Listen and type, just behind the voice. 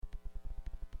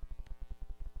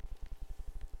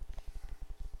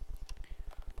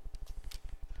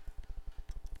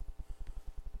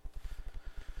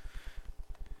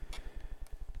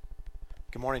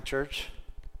Good morning, church.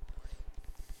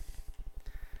 I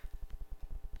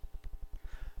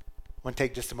want to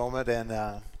take just a moment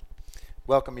and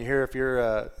welcome you here. If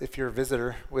you're a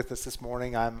visitor with us this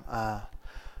morning, I'm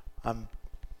not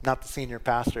the senior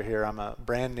pastor here. I'm a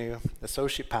brand new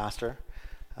associate pastor,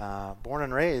 born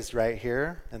and raised right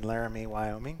here in Laramie,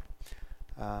 Wyoming,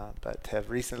 but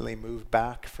have recently moved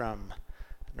back from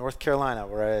North Carolina,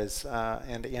 where I was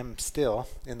and am still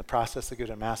in the process of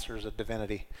getting a Master's of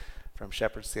Divinity from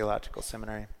Shepherd's Theological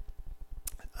Seminary.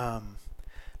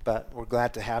 But we're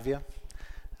glad to have you.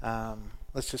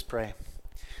 Let's just pray.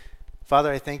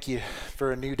 Father, I thank you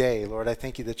for a new day, Lord. I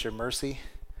thank you that your mercy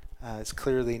is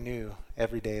clearly new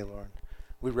every day, Lord.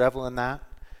 We revel in that.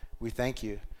 We thank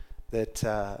you that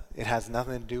it has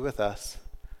nothing to do with us,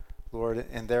 Lord,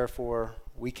 and therefore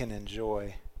we can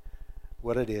enjoy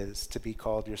what it is to be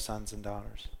called your sons and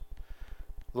daughters.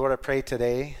 Lord, I pray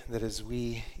today that as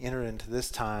we enter into this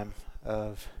time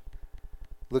of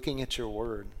looking at your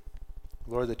word,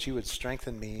 Lord, that you would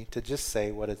strengthen me to just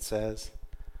say what it says.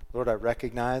 Lord, I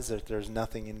recognize that there's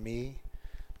nothing in me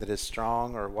that is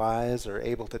strong or wise or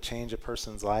able to change a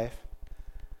person's life.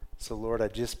 So, Lord, I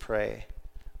just pray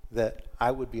that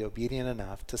I would be obedient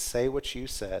enough to say what you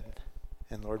said.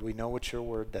 And, Lord, we know what your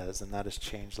word does, and that is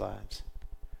change lives.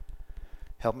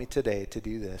 Help me today to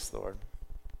do this, Lord.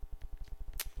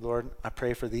 Lord, I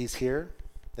pray for these here,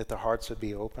 that their hearts would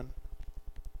be open.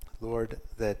 Lord,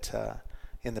 that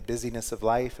in the busyness of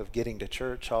life, of getting to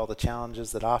church, all the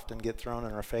challenges that often get thrown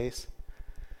in our face,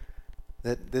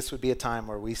 that this would be a time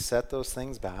where we set those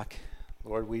things back.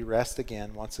 Lord, we rest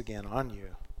again, once again, on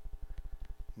you,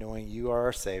 knowing you are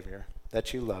our Savior,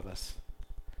 that you love us,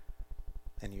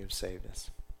 and you have saved us.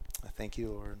 I thank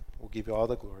you, Lord. We'll give you all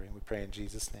the glory, and we pray in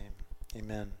Jesus' name.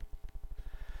 Amen.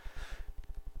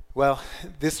 Well,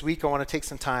 this week I want to take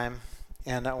some time,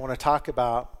 and I want to talk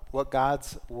about what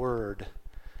God's Word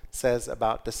says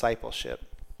about discipleship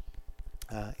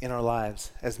in our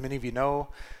lives. As many of you know,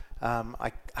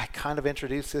 I kind of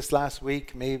introduced this last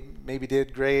week, maybe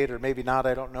did great or maybe not,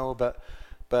 I don't know,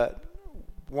 but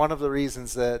one of the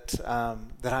reasons that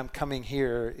I'm coming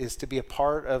here is to be a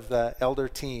part of the elder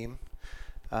team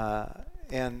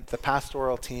and the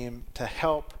pastoral team to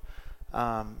help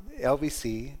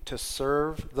LVC to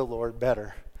serve the Lord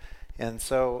better. And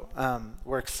so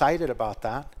we're excited about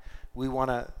that. We want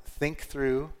to think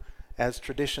through, as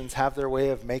traditions have their way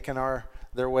of making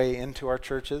their way into our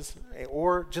churches,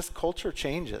 or just culture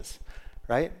changes,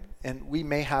 right? And we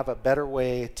may have a better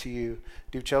way to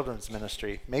do children's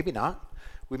ministry, maybe not.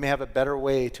 We may have a better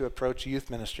way to approach youth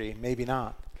ministry, maybe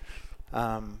not.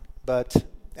 But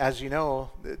as you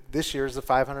know, this year is the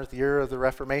 500th year of the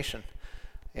Reformation,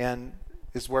 and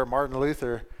is where Martin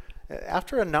Luther,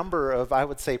 after a number of, I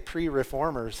would say,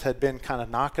 pre-reformers had been kind of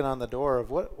knocking on the door of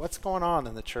what's going on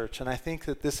in the church. And I think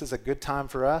that this is a good time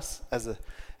for us as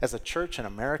a church in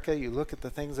America. You look at the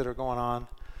things that are going on,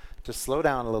 to slow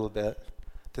down a little bit,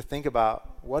 to think about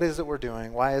what is it we're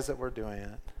doing, why is it we're doing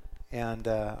it. And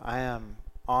I am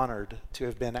honored to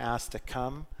have been asked to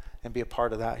come and be a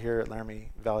part of that here at Laramie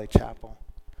Valley Chapel.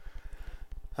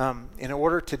 In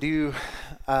order to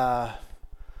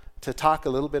talk a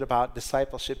little bit about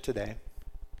discipleship today,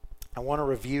 I want to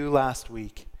review last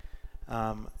week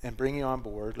and bring you on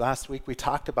board. Last week we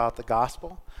talked about the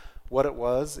gospel, what it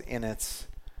was in its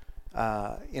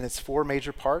four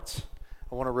major parts.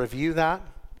 I want to review that,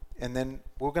 and then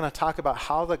we're going to talk about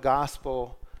how the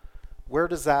gospel, where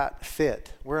does that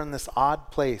fit? We're in this odd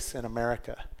place in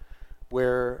America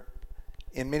where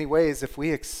in many ways, if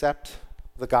we accept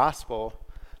the gospel,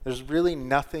 there's really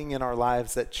nothing in our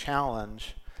lives that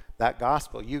challenge that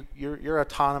gospel. You're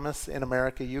autonomous in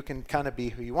America. You can kind of be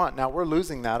who you want. Now, we're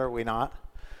losing that, are we not?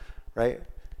 Right?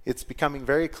 It's becoming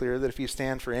very clear that if you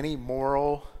stand for any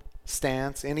moral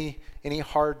stance, any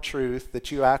hard truth, that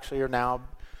you actually are now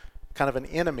kind of an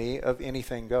enemy of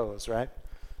anything goes, right?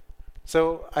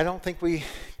 So I don't think we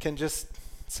can just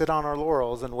sit on our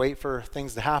laurels and wait for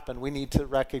things to happen. We need to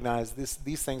recognize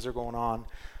these things are going on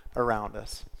around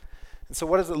us. And so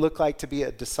what does it look like to be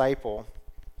a disciple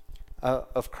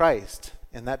of Christ?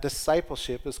 And that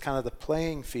discipleship is kind of the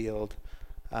playing field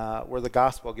where the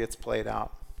gospel gets played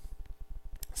out.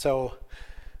 So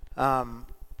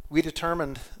we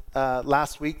determined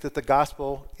last week that the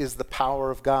gospel is the power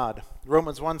of God.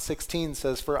 Romans 1:16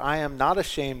 says, "For I am not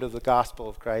ashamed of the gospel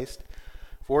of Christ,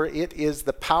 for it is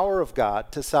the power of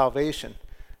God to salvation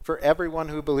for everyone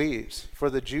who believes, for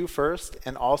the Jew first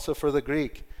and also for the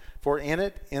Greek. For in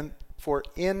it,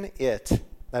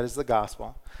 that is the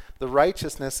gospel, the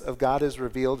righteousness of God is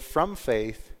revealed from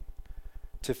faith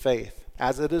to faith.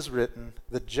 As it is written,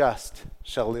 the just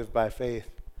shall live by faith."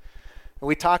 And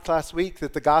we talked last week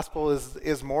that the gospel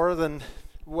is more than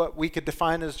what we could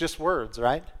define as just words,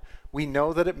 right? We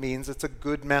know that it means it's a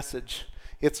good message.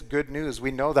 It's good news.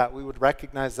 We know that. We would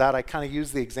recognize that. I kind of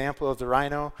use the example of the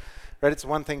rhino, right? It's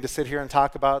one thing to sit here and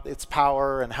talk about its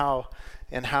power and how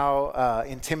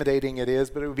intimidating it is,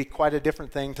 but it would be quite a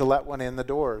different thing to let one in the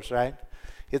doors, right?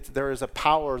 There is a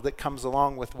power that comes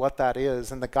along with what that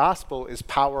is, and the gospel is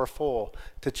powerful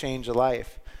to change a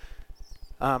life.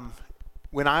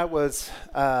 When I was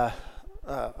a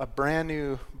brand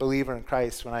new believer in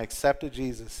Christ, when I accepted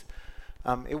Jesus,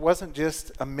 it wasn't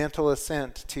just a mental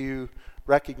assent to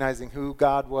recognizing who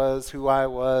God was, who I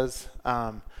was,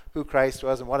 who Christ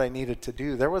was, and what I needed to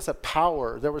do. There was a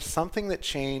power. There was something that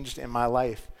changed in my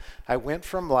life. I went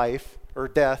from life or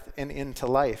death and into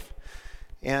life.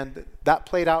 And that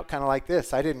played out kind of like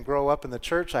this. I didn't grow up in the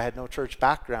church. I had no church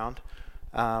background.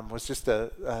 Was just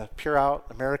a pure out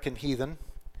American heathen.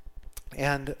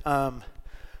 And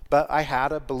but I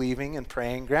had a believing and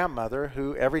praying grandmother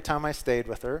who every time I stayed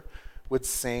with her would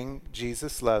sing,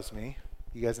 "Jesus loves me."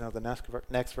 You guys know the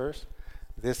next verse?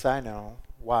 "This I know,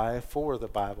 why? For the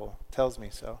Bible tells me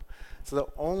so." So the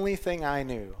only thing I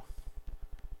knew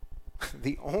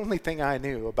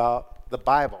about the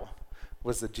Bible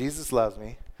was that Jesus loves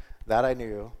me. That I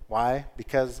knew. Why?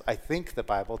 Because I think the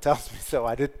Bible tells me so.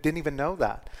 I didn't even know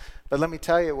that. But let me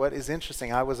tell you what is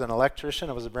interesting. I was an electrician.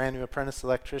 I was a brand new apprentice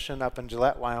electrician up in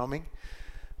Gillette, Wyoming.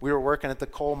 We were working at the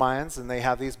coal mines, and they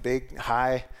have these big,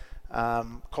 high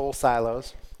coal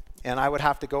silos. And I would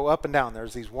have to go up and down.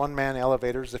 There's these one-man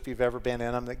elevators, if you've ever been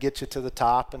in them, that get you to the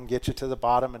top and get you to the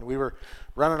bottom. And we were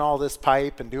running all this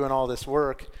pipe and doing all this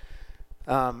work.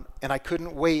 And I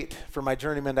couldn't wait for my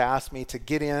journeyman to ask me to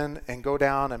get in and go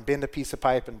down and bend a piece of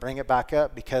pipe and bring it back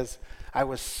up, because I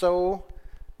was so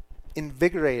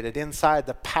invigorated inside.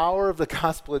 The power of the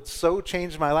gospel had so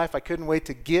changed my life. I couldn't wait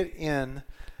to get in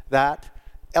that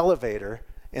elevator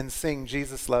and sing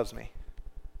 "Jesus loves me."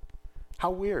 How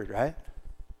weird, right?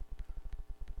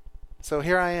 So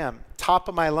here I am, top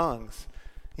of my lungs.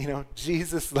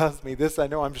 Jesus loves me. This I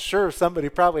know. I'm sure somebody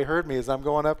probably heard me as I'm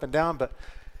going up and down,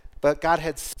 but God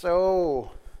had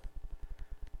so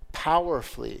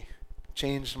powerfully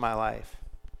changed my life.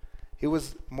 It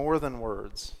was more than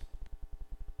words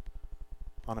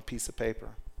on a piece of paper.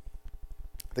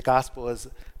 The gospel is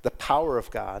the power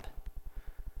of God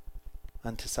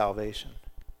unto salvation.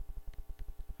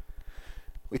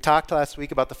 We talked last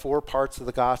week about the 4 parts of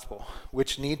the gospel,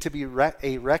 which need to be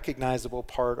a recognizable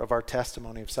part of our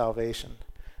testimony of salvation.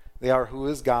 They are: who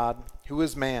is God, who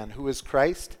is man, who is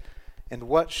Christ, and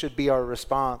what should be our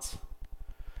response.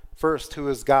 First, who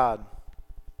is God?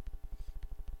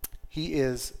 He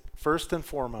is, first and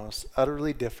foremost,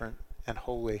 utterly different and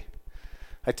holy.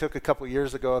 I took a couple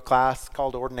years ago a class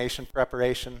called Ordination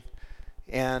Preparation,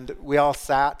 and we all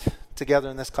sat together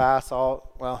in this class. I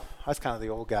was kind of the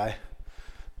old guy.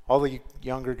 All the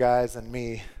younger guys and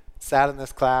me sat in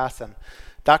this class, and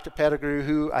Dr. Pettigrew,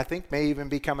 who I think may even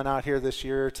be coming out here this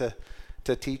year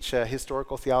to teach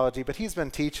historical theology, but he's been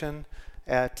teaching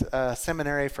at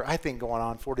seminary for, I think, going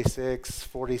on 46,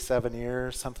 47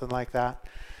 years, something like that.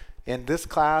 In this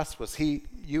class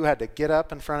you had to get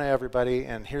up in front of everybody,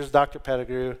 and here's Dr.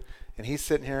 Pettigrew, and he's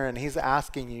sitting here and he's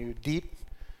asking you deep,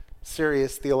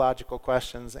 serious theological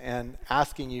questions and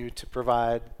asking you to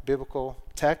provide biblical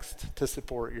text to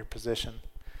support your position.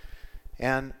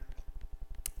 And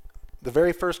the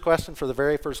very first question for the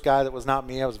very first guy that was not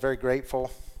me, I was very grateful,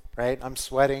 right? I'm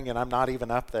sweating and I'm not even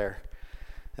up there.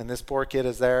 And this poor kid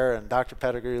is there, and Dr.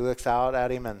 Pettigrew looks out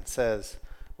at him and says,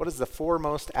 "What is the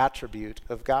foremost attribute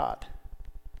of God?"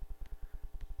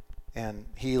 And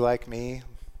he, like me,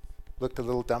 looked a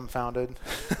little dumbfounded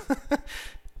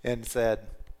and said,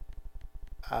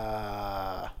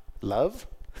 love?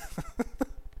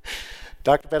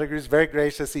 Dr. Pettigrew is very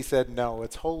gracious. He said, "No,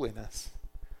 it's holiness.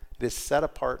 It is set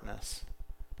apartness,"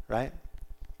 right?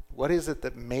 What is it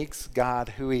that makes God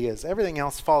who he is? Everything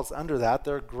else falls under that.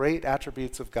 There are great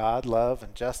attributes of God: love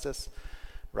and justice,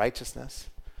 righteousness.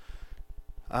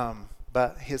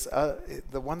 But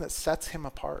the one that sets him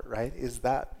apart, right, is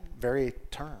that very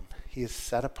term. He is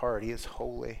set apart. He is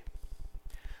holy.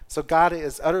 So God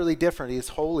is utterly different. He is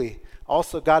holy.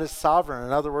 Also, God is sovereign.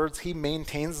 In other words, he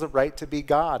maintains the right to be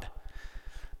God.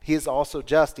 He is also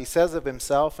just. He says of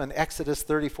himself in Exodus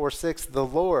 34:6,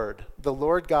 the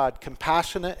Lord God,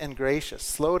 compassionate and gracious,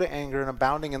 slow to anger and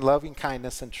abounding in loving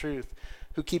kindness and truth,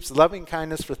 who keeps loving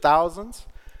kindness for thousands,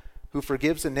 who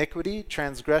forgives iniquity,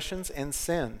 transgressions, and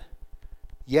sin.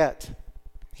 Yet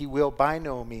he will by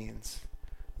no means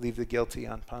leave the guilty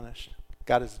unpunished.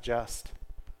 God is just.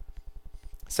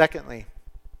 Secondly,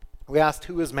 we asked,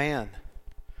 who is man?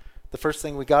 The first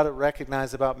thing we got to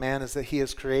recognize about man is that he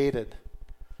is created.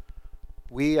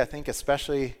 We, I think,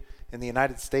 especially in the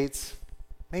United States,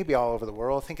 maybe all over the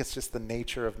world, I think it's just the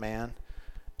nature of man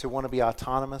to want to be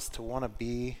autonomous, to want to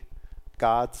be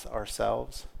gods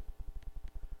ourselves.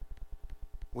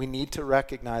 We need to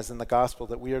recognize in the gospel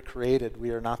that we are created,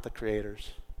 we are not the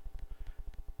creators.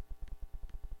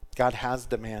 God has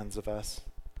demands of us.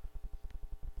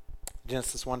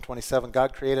 Genesis 1:27,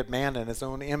 God created man in his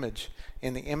own image.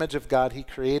 In the image of God, he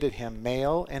created him,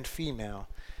 male and female.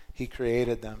 He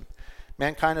created them.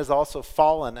 Mankind is also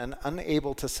fallen and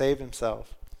unable to save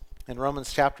himself. In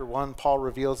Romans chapter 1, Paul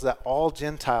reveals that all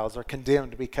Gentiles are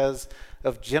condemned because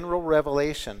of general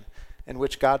revelation in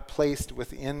which God placed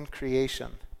within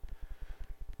creation.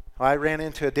 I ran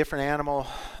into a different animal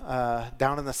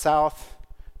down in the South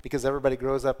because everybody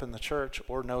grows up in the church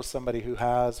or knows somebody who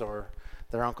has, or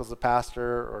their uncle's a pastor,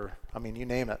 or, I mean, you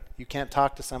name it. You can't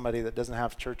talk to somebody that doesn't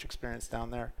have church experience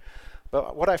down there.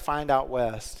 But what I find out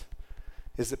west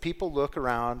is that people look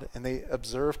around and they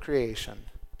observe creation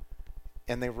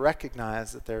and they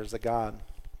recognize that there's a God.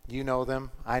 You know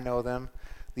them, I know them.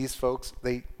 These folks,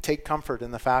 they take comfort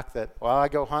in the fact that, well, I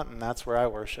go hunting, that's where I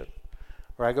worship.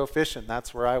 Or I go fishing,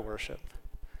 that's where I worship.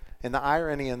 And the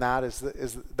irony in that is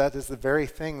the very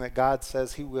thing that God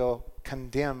says he will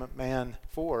condemn man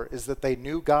for, is that they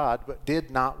knew God but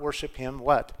did not worship him,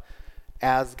 what?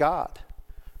 As God.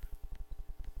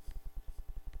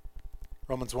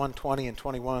 Romans 1:20 and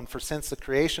 21, for since the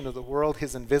creation of the world,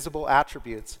 his invisible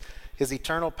attributes, his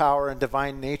eternal power and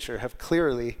divine nature have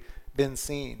clearly been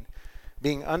seen,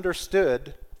 being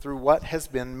understood through what has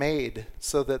been made,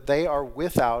 so that they are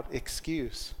without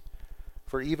excuse.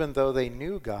 For even though they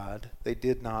knew God, they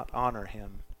did not honor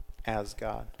him as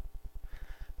God.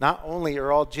 Not only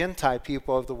are all Gentile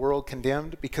people of the world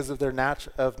condemned because of their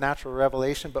natural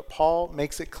revelation, but Paul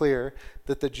makes it clear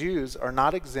that the Jews are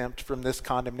not exempt from this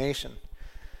condemnation.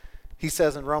 He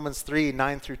says in Romans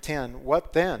 3:9 through 10,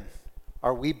 what then?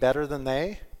 Are we better than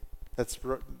they?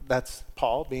 That's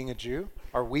Paul being a Jew.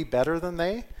 Are we better than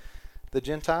they, the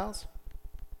Gentiles?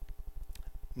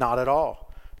 Not at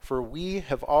all. For we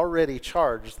have already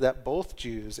charged that both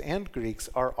Jews and Greeks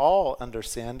are all under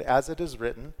sin, as it is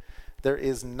written, there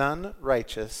is none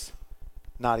righteous,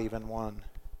 not even one.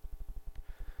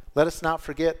 Let us not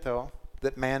forget, though,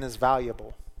 that man is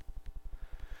valuable.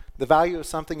 The value of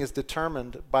something is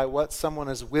determined by what someone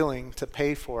is willing to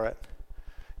pay for it.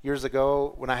 Years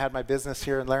ago, when I had my business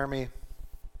here in Laramie,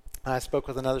 I spoke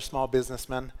with another small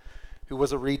businessman who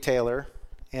was a retailer,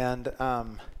 and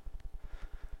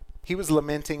he was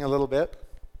lamenting a little bit,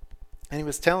 and he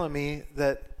was telling me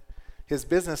that his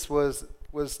business was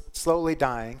slowly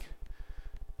dying.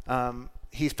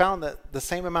 He found that the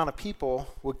same amount of people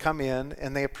would come in,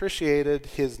 and they appreciated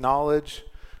his knowledge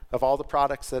of all the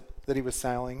products that he was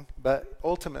selling, but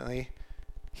ultimately,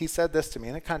 he said this to me,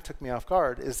 and it kind of took me off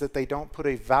guard, is that they don't put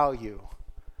a value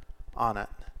on it.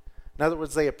 In other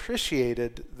words, they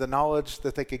appreciated the knowledge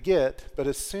that they could get, but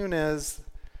as soon as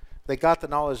they got the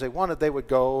knowledge they wanted, they would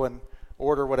go and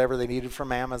order whatever they needed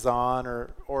from Amazon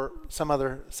or some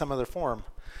other form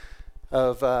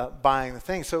of buying the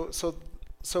thing.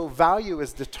 So value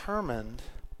is determined.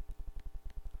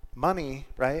 Money,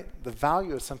 right? The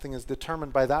value of something is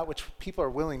determined by that which people are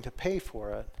willing to pay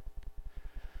for it.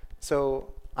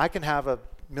 So I can have $1.5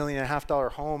 million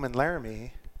home in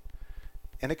Laramie,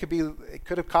 and it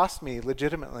could have cost me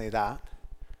legitimately that,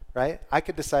 right? I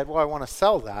could decide, well, I want to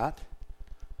sell that,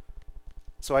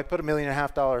 so I put $1.5 million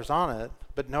on it,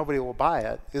 but nobody will buy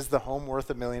it. Is the home worth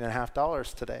 $1.5 million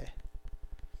today?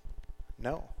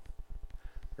 No,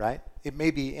 right? It may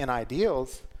be in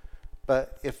ideals,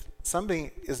 but if somebody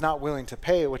is not willing to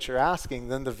pay what you're asking,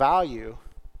 then the value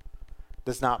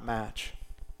does not match.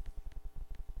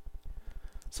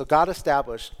 So God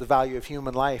established the value of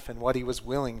human life and what he was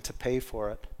willing to pay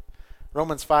for it.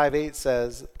 Romans 5:8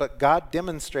 says, but God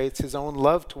demonstrates his own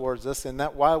love towards us in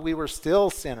that while we were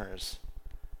still sinners,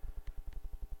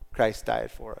 Christ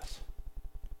died for us.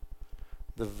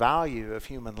 The value of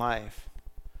human life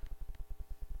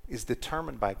is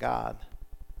determined by God,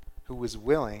 who was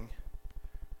willing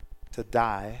to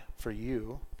die for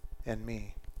you and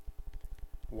me.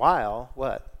 While,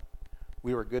 what?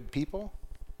 We were good people?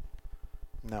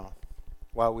 No.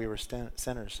 While we were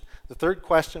sinners. The third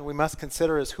question we must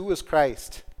consider is, who is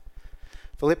Christ?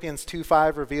 Philippians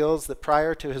 2:5 reveals that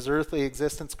prior to his earthly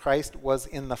existence, Christ was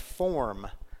in the form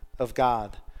of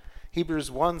God.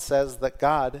 Hebrews 1 says that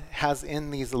God has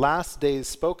in these last days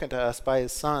spoken to us by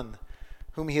his Son,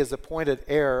 whom he has appointed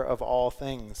heir of all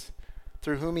things,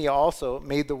 through whom he also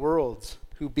made the worlds,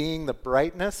 who being the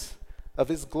brightness of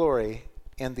his glory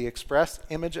and the express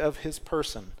image of his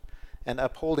person, and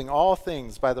upholding all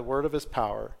things by the word of his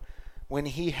power, when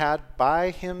he had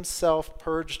by himself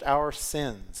purged our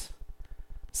sins,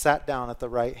 sat down at the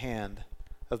right hand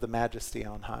of the Majesty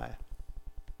on high.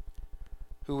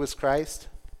 Who was Christ?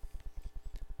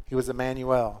 He was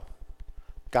Emmanuel,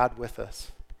 God with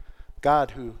us.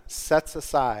 God who sets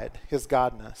aside his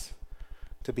godness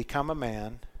to become a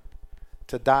man,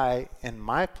 to die in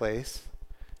my place,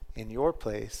 in your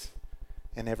place,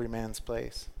 in every man's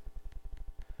place.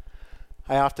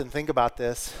 I often think about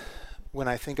this when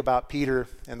I think about Peter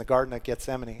in the Garden of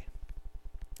Gethsemane.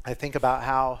 I think about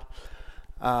how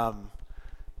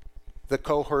the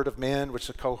cohort of men, which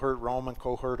the Roman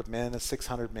cohort of men is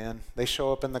 600 men, they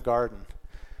show up in the garden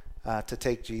to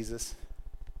take Jesus.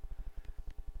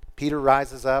 Peter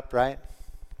rises up, right?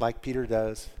 Like Peter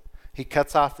does. He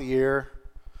cuts off the ear.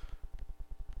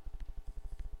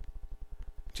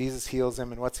 Jesus heals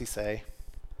him, and what's he say?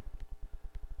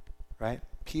 Right?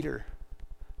 Peter,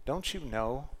 don't you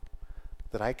know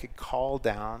that I could call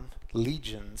down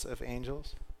legions of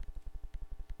angels?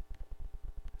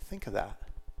 Think of that.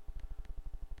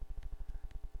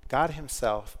 God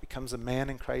himself becomes a man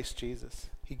in Christ Jesus.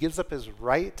 He gives up his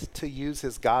right to use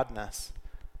his godness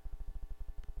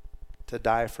to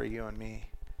die for you and me.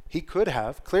 He could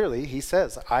have, clearly, he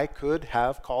says, I could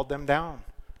have called them down.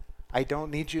 I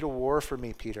don't need you to war for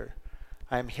me, Peter.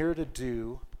 I am here to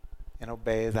do and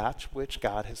obey that which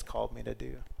God has called me to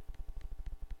do.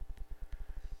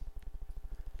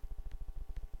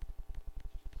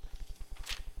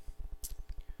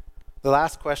 The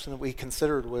last question that we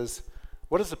considered was,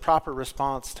 what is the proper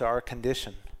response to our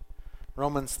condition?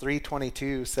 Romans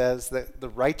 3:22 says that the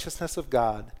righteousness of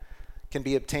God can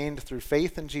be obtained through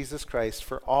faith in Jesus Christ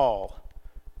for all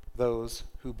those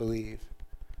who believe.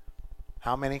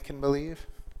 How many can believe?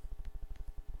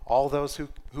 All those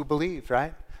who believe,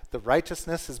 right? The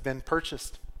righteousness has been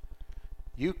purchased.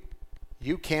 You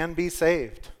can be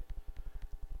saved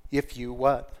if you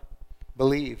what?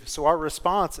 Believe. So our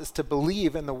response is to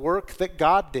believe in the work that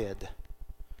God did.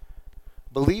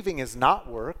 Believing is not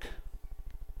work,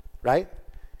 right?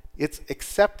 It's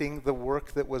accepting the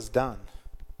work that was done.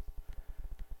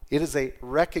 It is a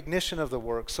recognition of the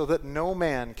work so that no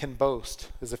man can boast,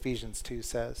 as Ephesians 2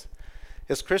 says.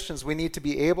 As Christians, we need to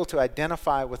be able to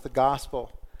identify with the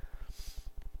gospel.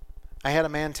 I had a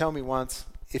man tell me once,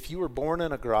 if you were born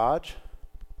in a garage,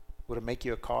 would it make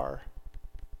you a car?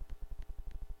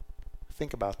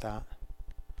 Think about that.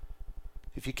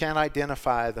 If you can't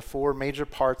identify the 4 major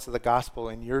parts of the gospel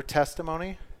in your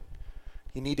testimony,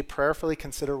 you need to prayerfully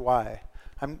consider why.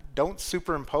 Don't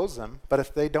superimpose them, but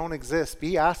if they don't exist,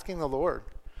 be asking the Lord,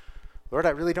 Lord, I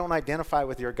really don't identify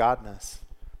with your godness.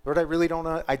 Lord, I really don't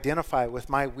identify with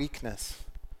my weakness.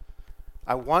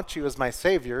 I want you as my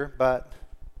Savior, but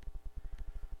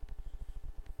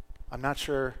I'm not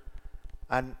sure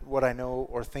on what I know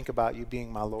or think about you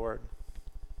being my Lord.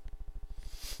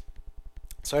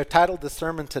 So I titled the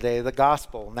sermon today, The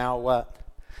Gospel, Now What?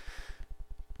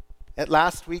 At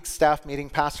last week's staff meeting,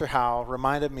 Pastor Howe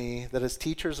reminded me that as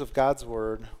teachers of God's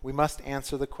Word, we must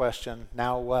answer the question,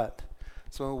 now what?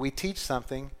 So when we teach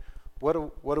something, what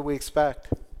do we expect?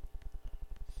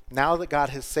 Now that God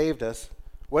has saved us,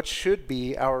 what should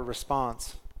be our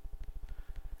response?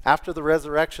 After the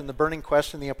resurrection, the burning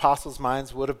question in the apostles'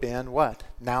 minds would have been, what?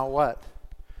 Now what?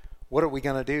 What are we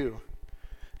going to do?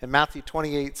 In Matthew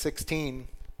 28:16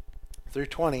 through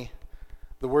 20,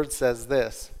 the word says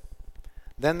this,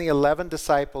 Then the 11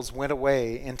 disciples went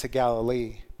away into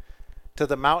Galilee, to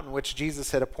the mountain which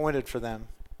Jesus had appointed for them.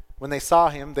 When they saw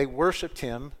him, they worshipped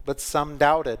him, but some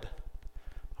doubted.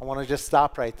 I want to just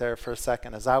stop right there for a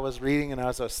second. As I was reading and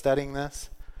as I was studying this,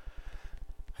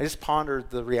 I just pondered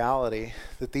the reality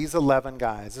that these 11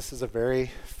 guys, this is a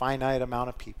very finite amount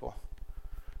of people,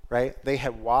 right? They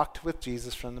had walked with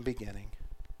Jesus from the beginning.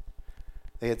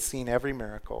 They had seen every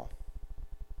miracle,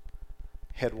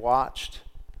 had watched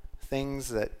things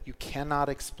that you cannot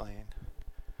explain.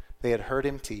 They had heard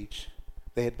him teach.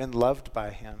 They had been loved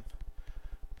by him.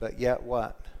 But yet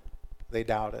what? They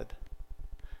doubted.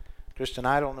 Christian,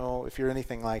 I don't know if you're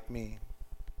anything like me,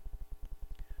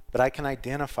 but I can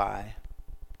identify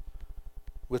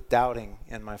with doubting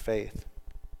in my faith.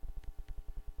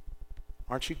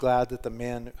 Aren't you glad that the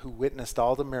men who witnessed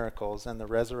all the miracles and the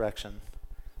resurrection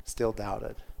still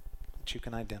doubted? That you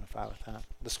can identify with that.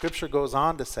 The scripture goes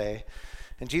on to say,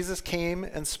 and Jesus came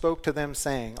and spoke to them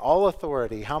saying, all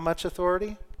authority, how much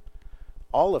authority?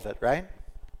 All of it, right?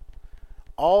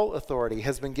 All authority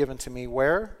has been given to me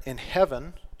where? In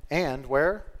heaven and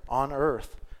where? On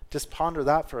earth. Just ponder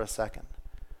that for a second.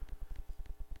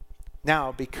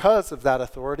 Now, because of that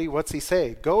authority, what's he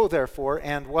say? Go therefore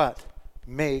and what?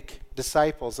 Make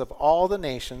disciples of all the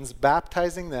nations,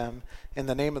 baptizing them in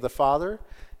the name of the Father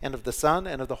and of the Son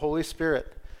and of the Holy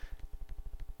Spirit,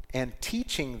 and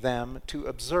teaching them to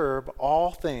observe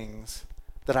all things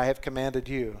that I have commanded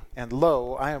you. And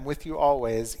lo, I am with you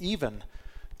always, even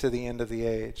to the end of the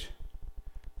age.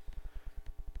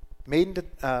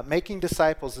 Making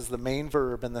disciples is the main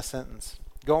verb in the sentence.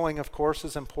 Going, of course,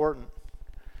 is important,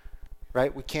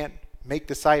 right? We can't make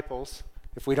disciples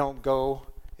if we don't go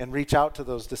and reach out to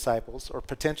those disciples or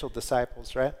potential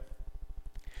disciples, right?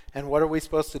 And what are we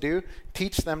supposed to do?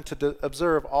 Teach them to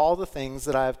observe all the things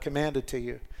that I have commanded to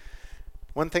you.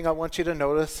 One thing I want you to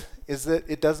notice is that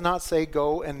it does not say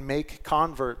go and make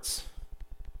converts.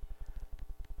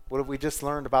 What have we just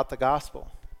learned about the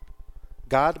gospel?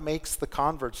 God makes the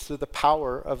converts through the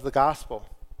power of the gospel.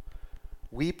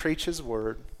 We preach his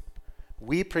word.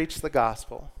 We preach the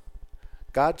gospel.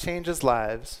 God changes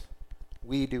lives.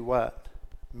 We do what?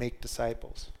 Make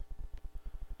disciples.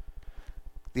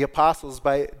 The apostles,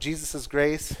 by Jesus'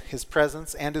 grace, his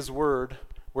presence, and his word,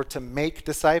 were to make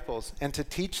disciples and to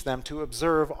teach them to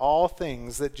observe all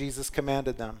things that Jesus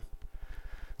commanded them.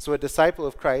 So a disciple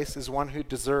of Christ is one who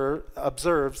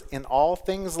observes in all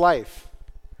things life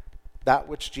that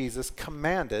which Jesus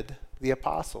commanded the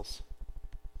apostles.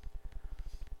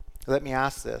 Let me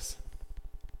ask this.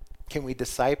 Can we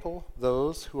disciple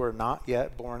those who are not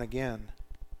yet born again?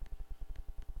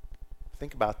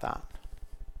 Think about that.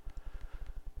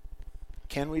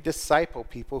 Can we disciple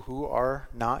people who are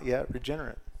not yet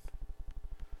regenerate?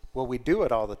 Well, we do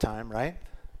it all the time, right?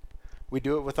 We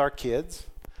do it with our kids.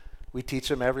 We teach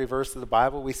them every verse of the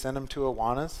Bible. We send them to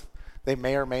Awanas. They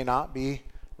may or may not be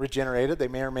regenerated. They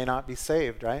may or may not be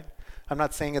saved, right? I'm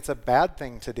not saying it's a bad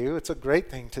thing to do. It's a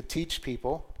great thing to teach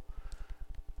people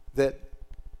that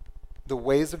the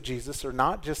ways of Jesus are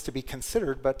not just to be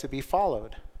considered, but to be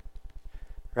followed,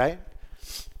 right?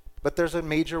 But there's a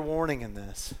major warning in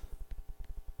this.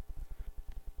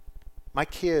 My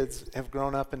kids have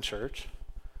grown up in church.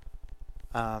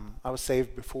 I was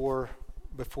saved before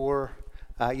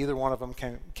either one of them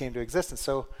came to existence.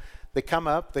 So they come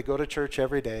up, they go to church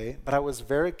every day, but I was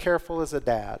very careful as a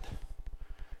dad,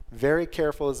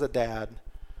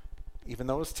 even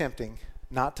though it was tempting,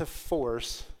 not to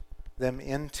force them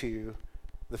into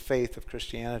the faith of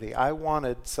Christianity. I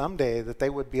wanted someday that they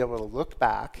would be able to look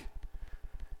back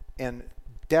and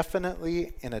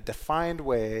definitely in a defined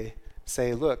way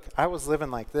say, look, I was living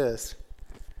like this,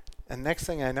 and next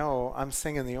thing I know, I'm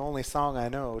singing the only song I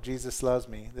know, Jesus loves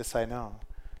me, this I know,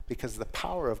 because the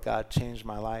power of God changed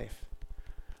my life.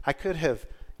 I could have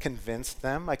convinced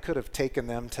them. I could have taken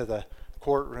them to the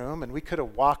courtroom, and we could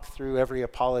have walked through every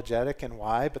apologetic and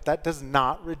why, but that does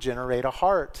not regenerate a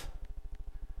heart.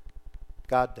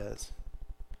 God does.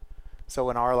 So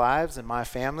in our lives, in my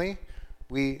family,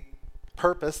 we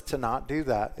purpose to not do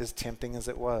that, as tempting as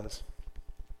it was.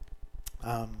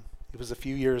 It was a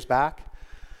few years back.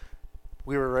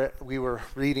 We were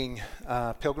reading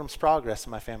Pilgrim's Progress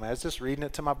in my family. I was just reading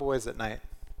it to my boys at night.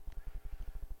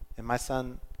 And my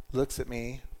son looks at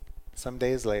me some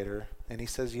days later, and he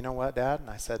says, you know what, Dad? And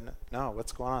I said, no,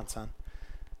 what's going on, son?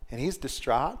 And he's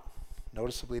distraught,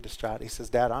 noticeably distraught. He says,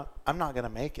 Dad, I'm not going to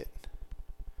make it.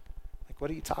 Like, what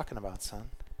are you talking about,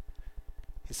 son?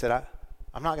 He said,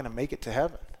 I'm not going to make it to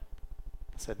heaven.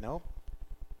 I said, nope,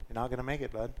 you're not going to make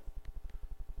it, bud.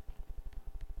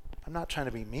 I'm not trying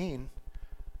to be mean.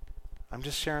 I'm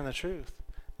just sharing the truth.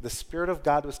 The Spirit of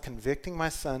God was convicting my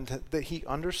son that he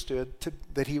understood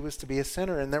that he was to be a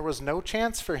sinner, and there was no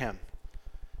chance for him.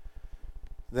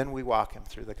 Then we walk him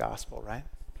through the gospel, right?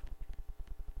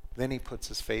 Then he puts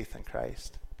his faith in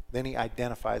Christ. Then he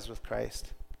identifies with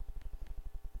Christ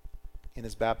in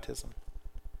his baptism.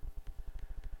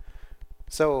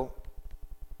 So,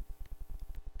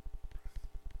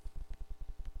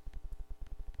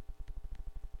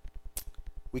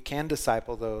 we can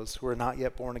disciple those who are not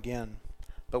yet born again,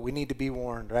 but we need to be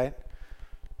warned, right?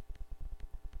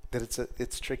 That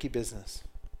it's tricky business.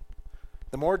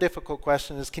 The more difficult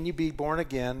question is, can you be born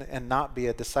again and not be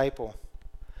a disciple?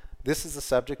 This is the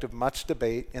subject of much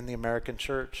debate in the American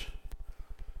church.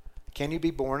 Can you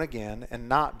be born again and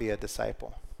not be a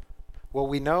disciple? Well,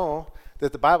 we know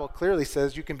that the Bible clearly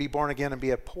says you can be born again and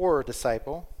be a poor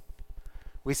disciple.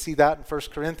 We see that in 1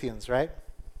 Corinthians, right?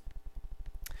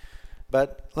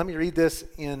 But let me read this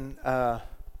in 1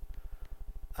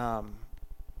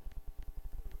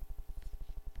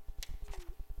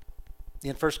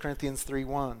 Corinthians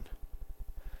 3:1.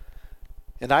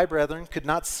 And I, brethren, could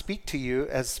not speak to you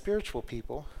as spiritual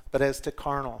people, but as to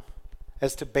carnal,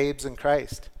 as to babes in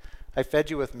Christ. I fed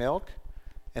you with milk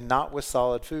and not with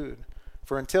solid food.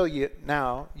 For until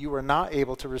now you were not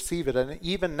able to receive it, and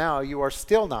even now you are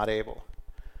still not able,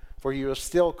 for you are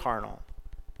still carnal.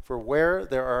 For where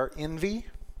there are envy,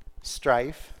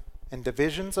 strife, and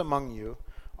divisions among you,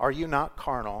 are you not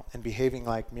carnal and behaving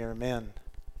like mere men?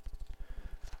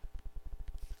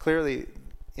 Clearly,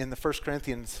 in 1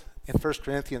 Corinthians,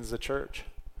 the church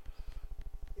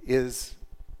is,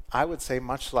 I would say,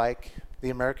 much like the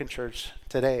American church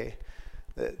today.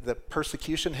 The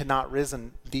persecution had not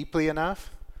risen deeply enough,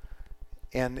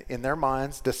 and in their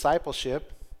minds,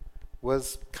 discipleship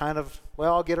was kind of,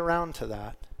 well, I'll get around to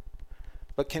that.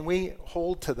 But can we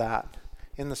hold to that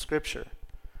in the scripture?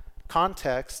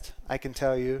 Context, I can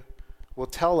tell you, will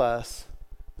tell us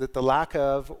that the lack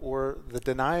of or the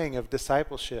denying of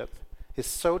discipleship is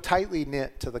so tightly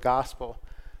knit to the gospel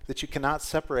that you cannot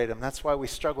separate them. That's why we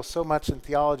struggle so much in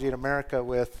theology in America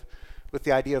with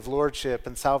the idea of lordship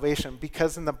and salvation,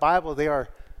 because in the Bible they are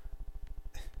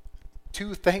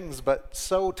two things but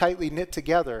so tightly knit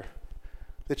together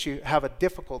that you have a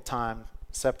difficult time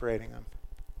separating them.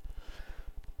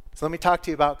 So let me talk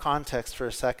to you about context for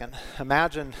a second.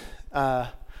 Imagine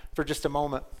for just a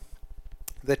moment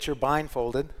that you're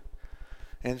blindfolded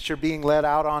and that you're being led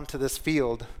out onto this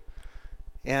field,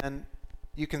 and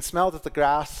you can smell that the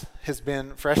grass has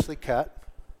been freshly cut,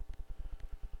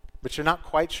 but you're not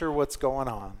quite sure what's going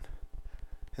on.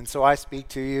 And so I speak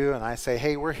to you and I say,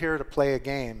 hey, we're here to play a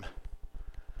game,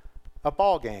 a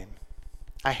ball game.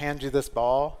 I hand you this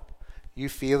ball, you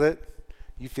feel it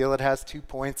has 2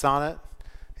 points on it,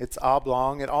 it's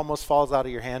oblong, it almost falls out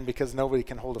of your hand because nobody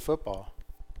can hold a football.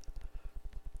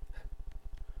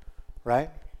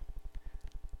 Right?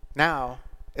 Now,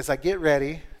 as I get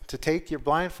ready to take your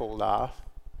blindfold off,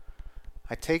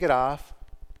 I take it off.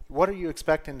 What are you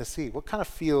expecting to see? What kind of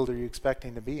field are you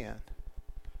expecting to be in?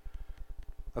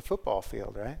 A football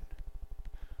field, right?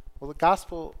 Well, the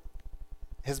gospel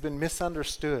has been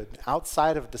misunderstood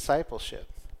outside of discipleship.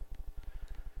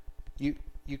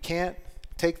 You can't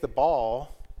take the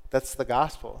ball, that's the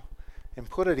gospel, and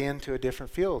put it into a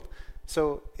different field.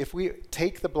 So if we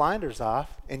take the blinders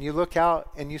off and you look out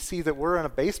and you see that we're in a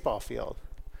baseball field,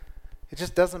 it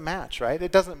just doesn't match, right?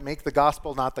 It doesn't make the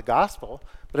gospel not the gospel,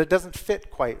 but it doesn't fit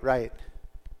quite right.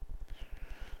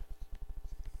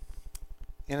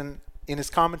 In his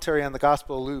commentary on the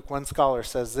Gospel of Luke, one scholar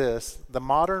says this: the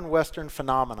modern Western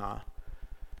phenomena,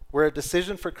 where a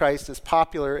decision for Christ is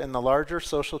popular in the larger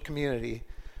social community,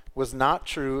 was not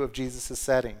true of Jesus'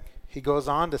 setting. He goes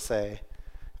on to say,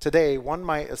 today one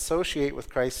might associate with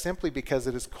Christ simply because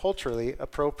it is culturally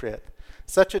appropriate.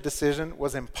 Such a decision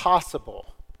was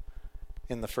impossible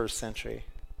in the first century.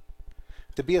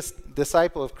 To be a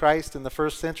disciple of Christ in the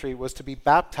first century was to be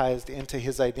baptized into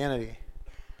his identity.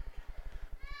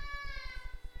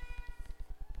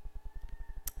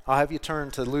 I'll have you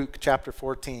turn to Luke chapter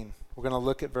 14. We're going to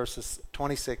look at verses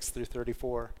 26 through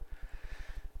 34.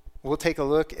 We'll take a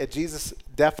look at Jesus'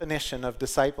 definition of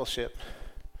discipleship.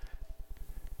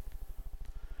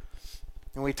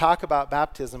 When we talk about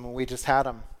baptism, when we just had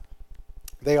them,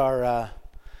 they are,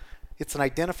 it's an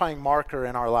identifying marker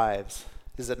in our lives,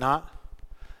 is it not?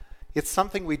 It's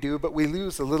something we do, but we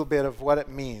lose a little bit of what it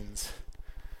means.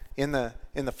 In the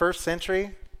first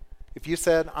century, if you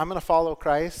said, I'm going to follow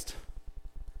Christ,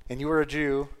 and you were a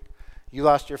Jew, you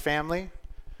lost your family,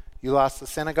 you lost the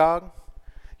synagogue,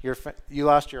 you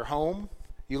lost your home,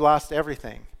 you lost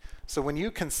everything. So when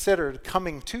you considered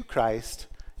coming to Christ,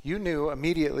 you knew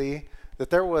immediately that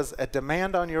there was a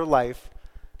demand on your life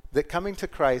that coming to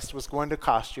Christ was going to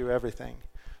cost you everything.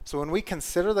 So when we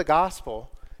consider the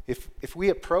gospel, if we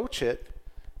approach it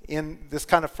in this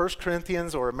kind of 1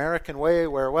 Corinthians or American way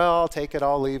where, well, I'll take it,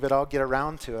 I'll leave it, I'll get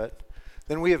around to it,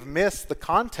 then we have missed the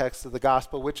context of the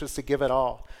gospel, which is to give it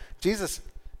all. Jesus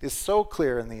is so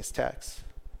clear in these texts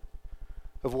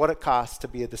of what it costs to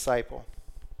be a disciple.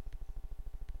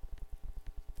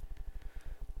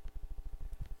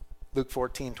 Luke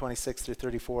 14, 26 through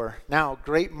 34. Now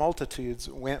great multitudes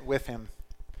went with him.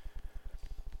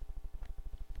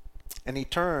 And he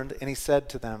turned and he said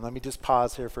to them, let me just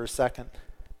pause here for a second.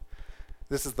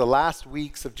 This is the last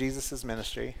weeks of Jesus'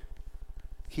 ministry.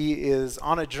 He is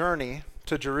on a journey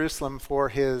to Jerusalem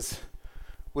for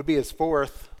would be his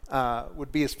fourth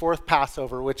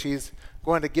Passover, which he's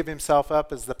going to give himself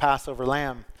up as the Passover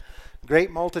lamb.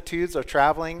 Great multitudes are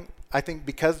traveling, I think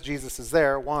because Jesus is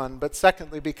there, one, but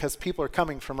secondly because people are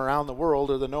coming from around the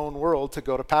world or the known world to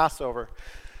go to Passover.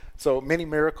 So many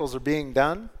miracles are being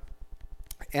done,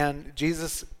 and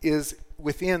Jesus is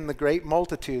within the great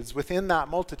multitudes. Within that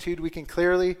multitude, we can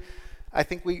clearly, I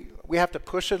think we have to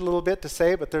push it a little bit to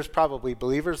say, but there's probably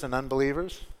believers and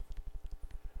unbelievers.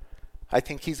 I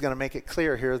think he's going to make it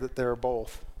clear here that there are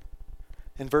both.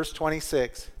 In verse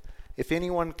 26, if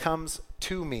anyone comes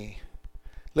to me,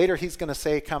 later he's going to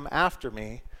say, come after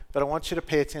me, but I want you to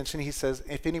pay attention. He says,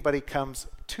 if anybody comes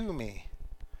to me,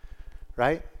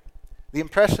 right? The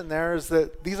impression there is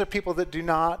that these are people that do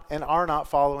not and are not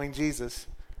following Jesus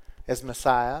as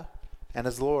Messiah and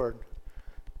as Lord.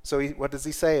 So what does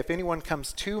he say? If anyone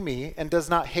comes to me and does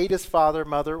not hate his father,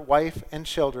 mother, wife, and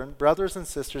children, brothers and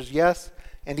sisters, yes,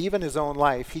 and even his own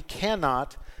life, he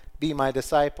cannot be my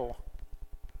disciple.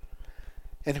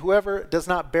 And whoever does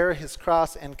not bear his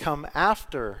cross and come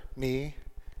after me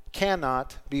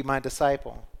cannot be my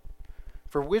disciple.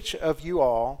 For which of you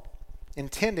all,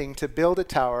 intending to build a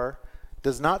tower,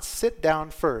 does not sit down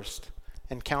first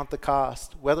and count the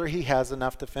cost, whether he has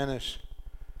enough to finish?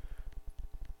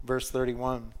 Verse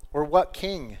 31, or what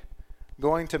king,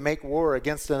 going to make war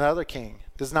against another king,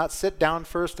 does not sit down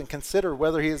first and consider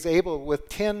whether he is able with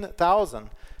 10,000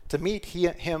 to meet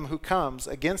him who comes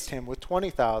against him with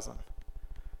 20,000?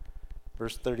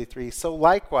 Verse 33, so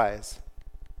likewise,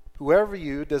 whoever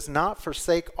you does not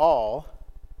forsake all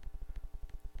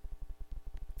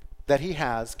that he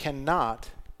has cannot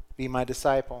be my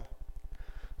disciple.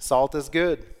 Salt is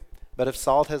good, but if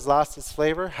salt has lost its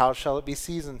flavor, how shall it be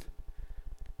seasoned?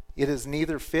 It is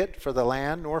neither fit for the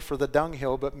land nor for the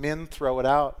dunghill, but men throw it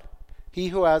out. He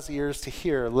who has ears to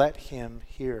hear, let him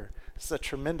hear. This is a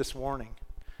tremendous warning.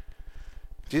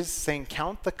 Jesus is saying,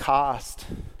 count the cost.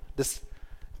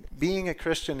 Being a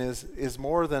Christian is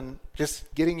more than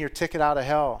just getting your ticket out of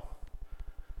hell.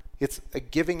 It's a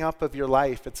giving up of your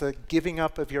life. It's a giving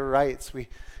up of your rights.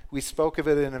 We spoke of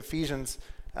it in Ephesians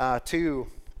 2,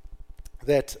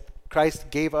 that Christ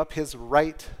gave up his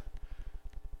right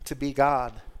to be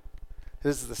God.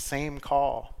 This is the same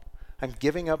call. I'm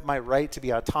giving up my right to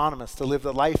be autonomous, to live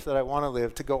the life that I want to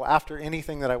live, to go after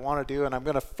anything that I want to do, and I'm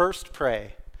going to first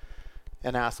pray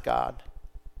and ask God.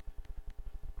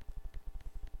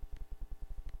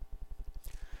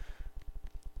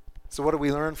 So what do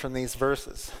we learn from these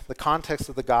verses? The context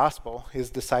of the gospel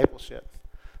is discipleship.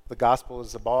 The gospel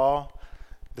is the ball.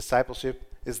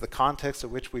 Discipleship is the context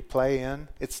of which we play in.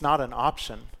 It's not an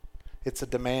option. It's a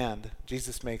demand.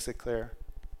 Jesus makes it clear.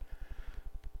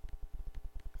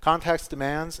 Context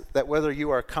demands that whether you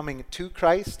are coming to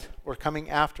Christ or coming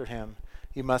after him,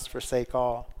 you must forsake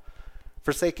all.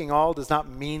 Forsaking all does not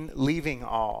mean leaving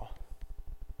all.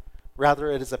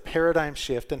 Rather, it is a paradigm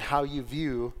shift in how you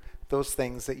view those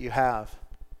things that you have.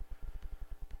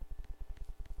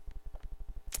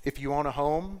 If you own a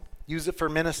home, use it for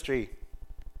ministry.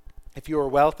 If you are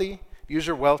wealthy, use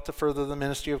your wealth to further the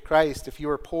ministry of Christ. If you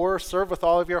are poor, serve with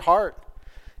all of your heart.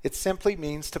 It simply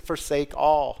means to forsake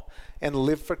all and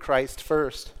live for Christ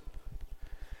first.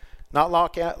 Not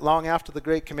long after the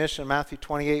Great Commission, Matthew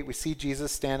 28, we see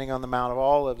Jesus standing on the Mount of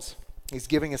Olives. He's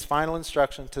giving his final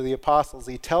instruction to the apostles.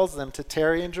 He tells them to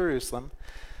tarry in Jerusalem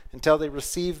until they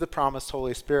receive the promised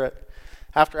Holy Spirit.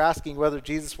 After asking whether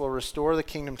Jesus will restore the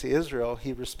kingdom to Israel,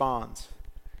 he responds.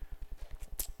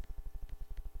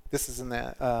 This is in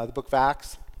the book of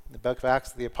Acts,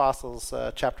 of the Apostles,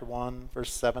 chapter 1,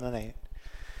 verse 7 and 8.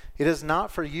 It is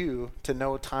not for you to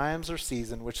know times or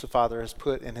season which the Father has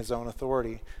put in his own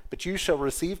authority, but you shall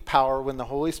receive power when the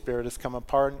Holy Spirit has come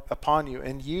upon you,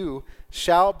 and you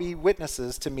shall be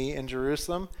witnesses to me in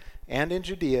Jerusalem and in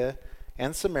Judea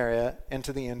and Samaria and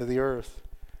to the end of the earth.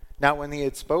 Now when he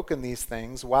had spoken these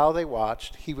things, while they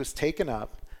watched, he was taken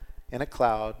up in a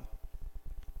cloud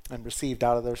and received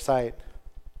out of their sight.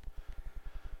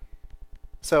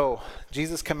 So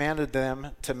Jesus commanded them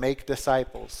to make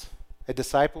disciples. A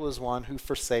disciple is one who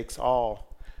forsakes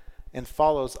all and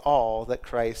follows all that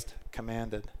Christ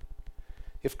commanded.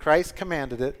 If Christ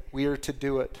commanded it, we are to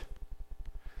do it.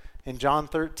 In John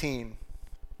 13,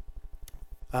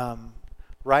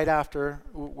 right after,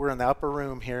 we're in the upper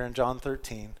room here in John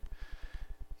 13,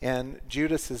 and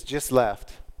Judas has just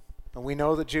left. And we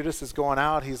know that Judas is going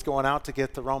out. He's going out to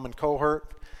get the Roman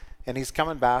cohort, and he's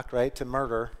coming back, right, to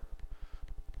murder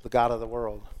the God of the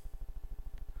world.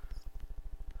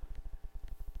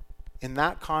 In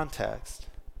that context,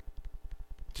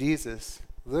 Jesus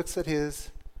looks at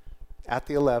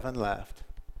the 11 left,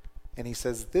 and he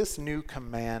says, this new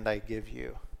command I give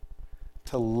you,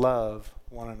 to love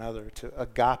one another, to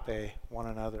agape one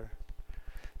another.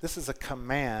 This is a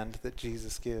command that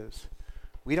Jesus gives.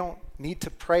 We don't need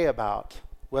to pray about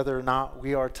whether or not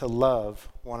we are to love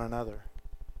one another.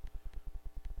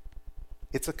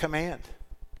 It's a command.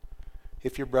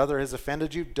 If your brother has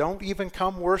offended you, don't even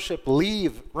come worship.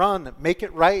 Leave, run, make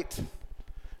it right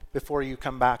before you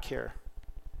come back here.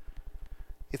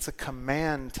 It's a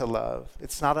command to love.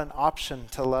 It's not an option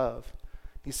to love.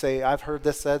 You say, I've heard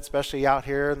this said, especially out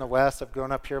here in the West, I've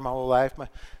grown up here my whole life,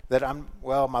 that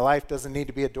my life doesn't need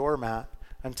to be a doormat.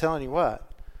 I'm telling you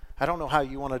what, I don't know how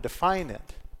you want to define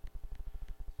it,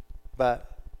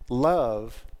 but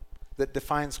love that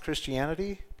defines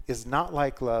Christianity is not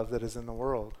like love that is in the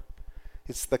world.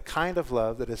 It's the kind of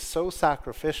love that is so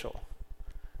sacrificial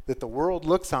that the world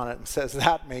looks on it and says,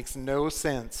 that makes no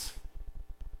sense.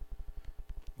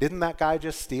 Didn't that guy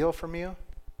just steal from you?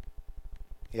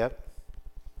 Yep.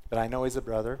 But I know he's a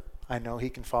brother. I know he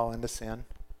can fall into sin.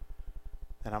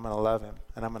 And I'm going to love him.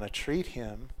 And I'm going to treat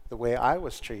him the way I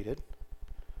was treated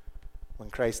when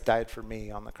Christ died for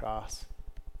me on the cross.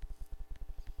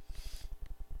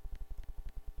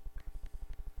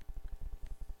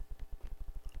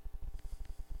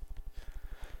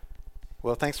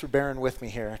 Well, thanks for bearing with me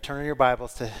here. Turn your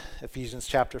Bibles to Ephesians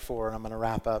chapter 4, and I'm going to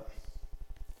wrap up.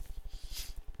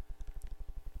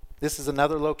 This is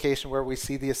another location where we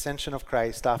see the ascension of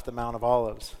Christ off the Mount of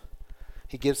Olives.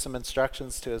 He gives some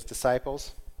instructions to his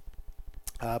disciples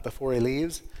before he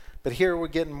leaves. But here we're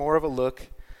getting more of a look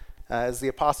as the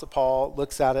Apostle Paul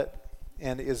looks at it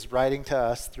and is writing to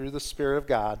us through the Spirit of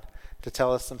God to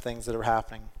tell us some things that are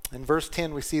happening. In verse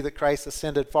 10, we see that Christ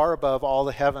ascended far above all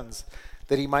the heavens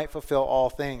that he might fulfill all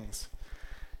things.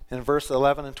 In verse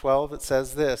 11 and 12, it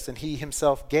says this, and he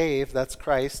himself gave, that's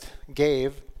Christ,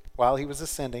 gave, while he was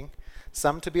ascending,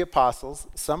 some to be apostles,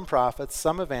 some prophets,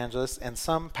 some evangelists, and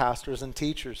some pastors and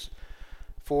teachers,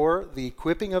 for the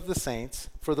equipping of the saints,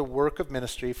 for the work of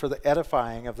ministry, for the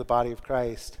edifying of the body of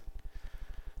Christ.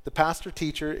 The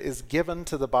pastor-teacher is given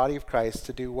to the body of Christ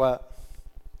to do what?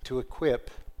 To equip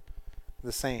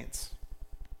the saints.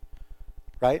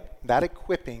 Right? That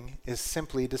equipping is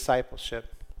simply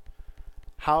discipleship.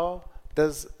 How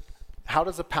does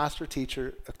a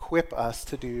pastor-teacher equip us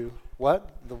to do what?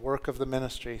 The work of the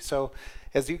ministry. So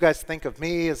as you guys think of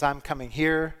me, as I'm coming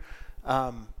here,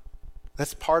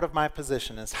 that's part of my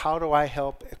position is how do I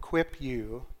help equip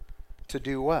you to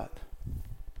do what?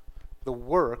 The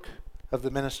work of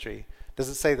the ministry. Does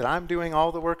it say that I'm doing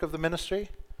all the work of the ministry?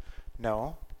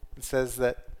 No. It says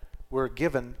that we're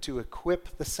given to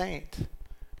equip the saint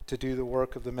to do the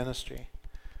work of the ministry.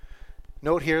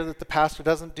 Note here that the pastor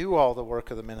doesn't do all the work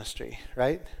of the ministry,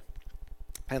 right?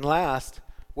 And last,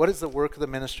 what is the work of the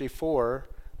ministry for?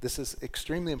 This is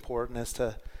extremely important as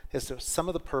to some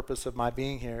of the purpose of my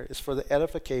being here is for the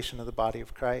edification of the body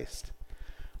of Christ.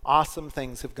 Awesome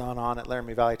things have gone on at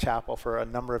Laramie Valley Chapel for a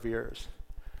number of years.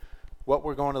 What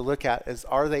we're going to look at is,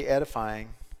 are they edifying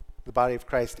the body of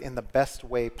Christ in the best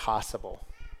way possible?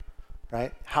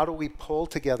 Right? How do we pull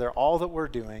together all that we're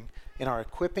doing in our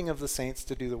equipping of the saints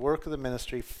to do the work of the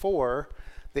ministry for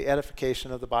the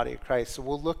edification of the body of Christ? So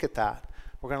we'll look at that.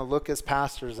 We're going to look as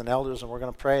pastors and elders, and we're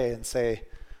going to pray and say,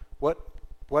 what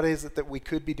is it that we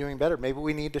could be doing better? Maybe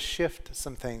we need to shift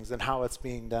some things in how it's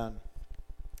being done.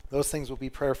 Those things will be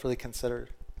prayerfully considered.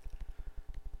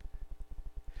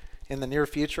 In the near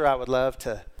future, I would love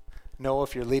to know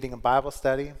if you're leading a Bible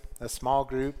study, a small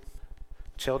group,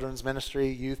 children's ministry,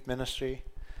 youth ministry.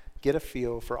 Get a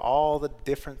feel for all the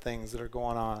different things that are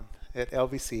going on at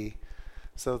LVC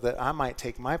so that I might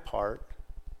take my part,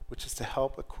 which is to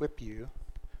help equip you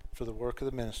for the work of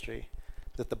the ministry,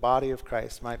 that the body of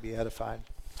Christ might be edified.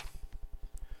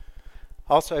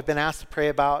 Also, I've been asked to pray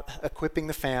about equipping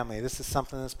the family. This is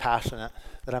something that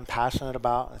I'm passionate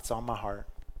about. It's on my heart.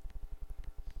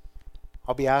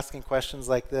 I'll be asking questions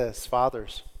like this.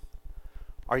 Fathers,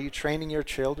 are you training your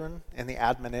children in the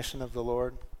admonition of the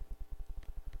Lord?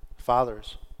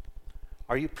 Fathers,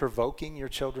 are you provoking your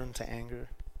children to anger?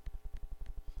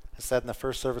 I said in the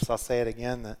first service, I'll say it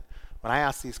again, that when I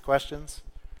ask these questions,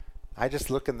 I just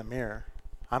look in the mirror.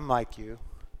 I'm like you.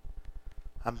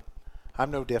 I'm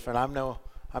no different.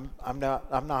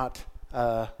 I'm not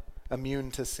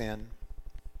immune to sin.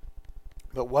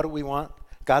 But what do we want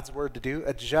God's word to do?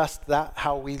 Adjust that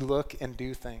how we look and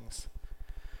do things.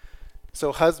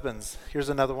 So husbands, here's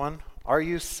another one. Are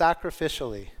you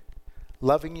sacrificially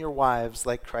loving your wives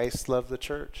like Christ loved the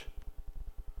church?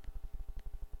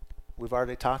 We've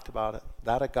already talked about it.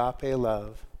 That agape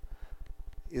love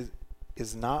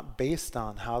is not based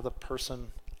on how the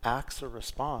person acts or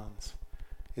responds.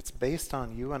 It's based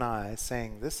on you and I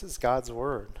saying, this is God's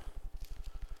word.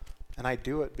 And I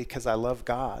do it because I love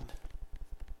God.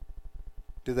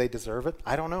 Do they deserve it?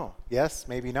 I don't know. Yes,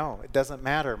 maybe no. It doesn't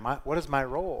matter. What is my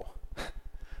role?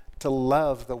 To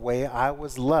love the way I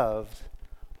was loved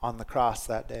on the cross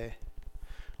that day.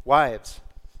 Wives,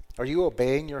 are you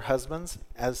obeying your husbands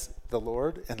as the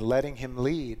Lord and letting him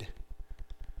lead?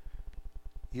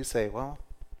 You say, well,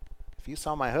 if you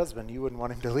saw my husband, you wouldn't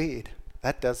want him to lead.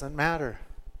 That doesn't matter.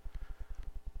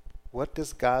 What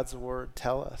does God's word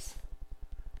tell us?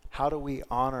 How do we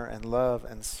honor and love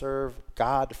and serve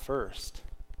God first?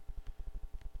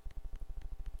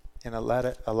 And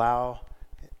allow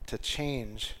it to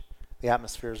change the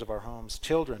atmospheres of our homes.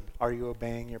 Children, are you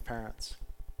obeying your parents?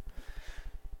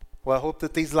 Well, I hope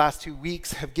that these last 2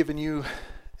 weeks have given you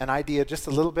an idea, just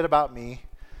a little bit about me.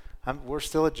 We're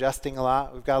still adjusting a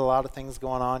lot. We've got a lot of things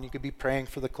going on. You could be praying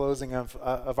for the closing of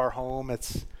our home.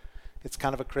 It's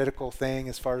kind of a critical thing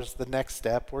as far as the next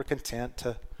step. We're content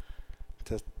to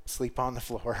sleep on the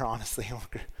floor, honestly.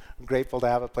 I'm grateful to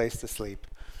have a place to sleep.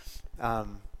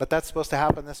 But that's supposed to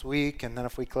happen this week, and then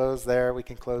if we close there, we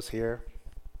can close here.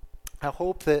 I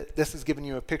hope that this has given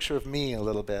you a picture of me a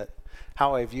little bit,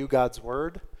 how I view God's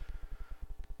word,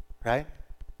 right?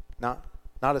 Not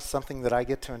as something that I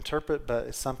get to interpret, but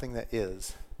it's something that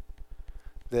is.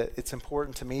 That it's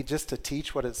important to me just to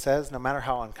teach what it says, no matter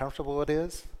how uncomfortable it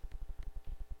is.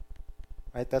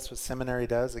 Right? That's what seminary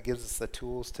does. It gives us the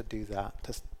tools to do that,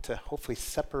 to hopefully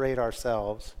separate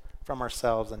ourselves from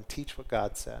ourselves and teach what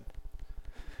God said.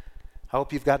 I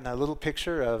hope you've gotten a little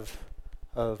picture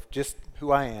of just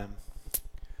who I am.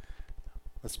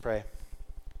 Let's pray.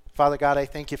 Father God, I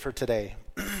thank you for today.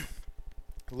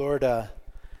 Lord,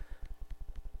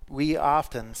 we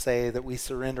often say that we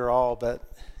surrender all, but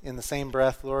in the same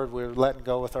breath, Lord, we're letting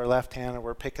go with our left hand and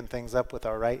we're picking things up with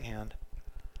our right hand.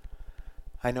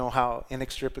 I know how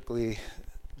inextricably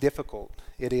difficult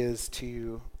it is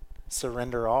to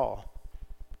surrender all.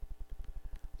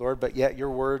 Lord, but yet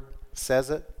your word says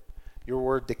it. Your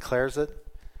word declares it.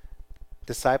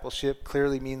 Discipleship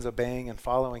clearly means obeying and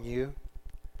following you.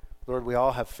 Lord, we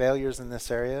all have failures in this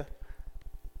area.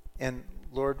 And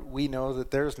Lord, we know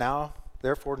that there's now,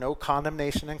 therefore, no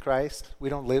condemnation in Christ. We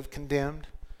don't live condemned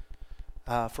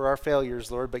for our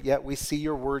failures, Lord, but yet we see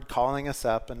your word calling us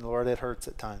up, and Lord, it hurts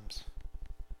at times.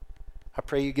 I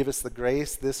pray you give us the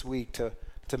grace this week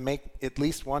to make at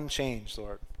least one change,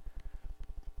 Lord.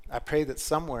 I pray that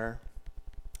somewhere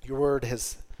your word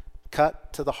has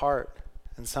cut to the heart,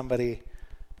 and somebody,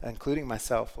 including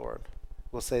myself, Lord,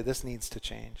 will say this needs to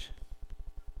change.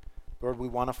 Lord, we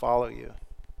want to follow you.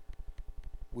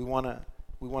 We want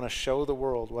to show the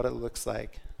world what it looks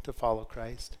like to follow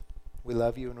Christ. We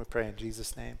love you and we pray in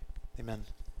Jesus' name. Amen.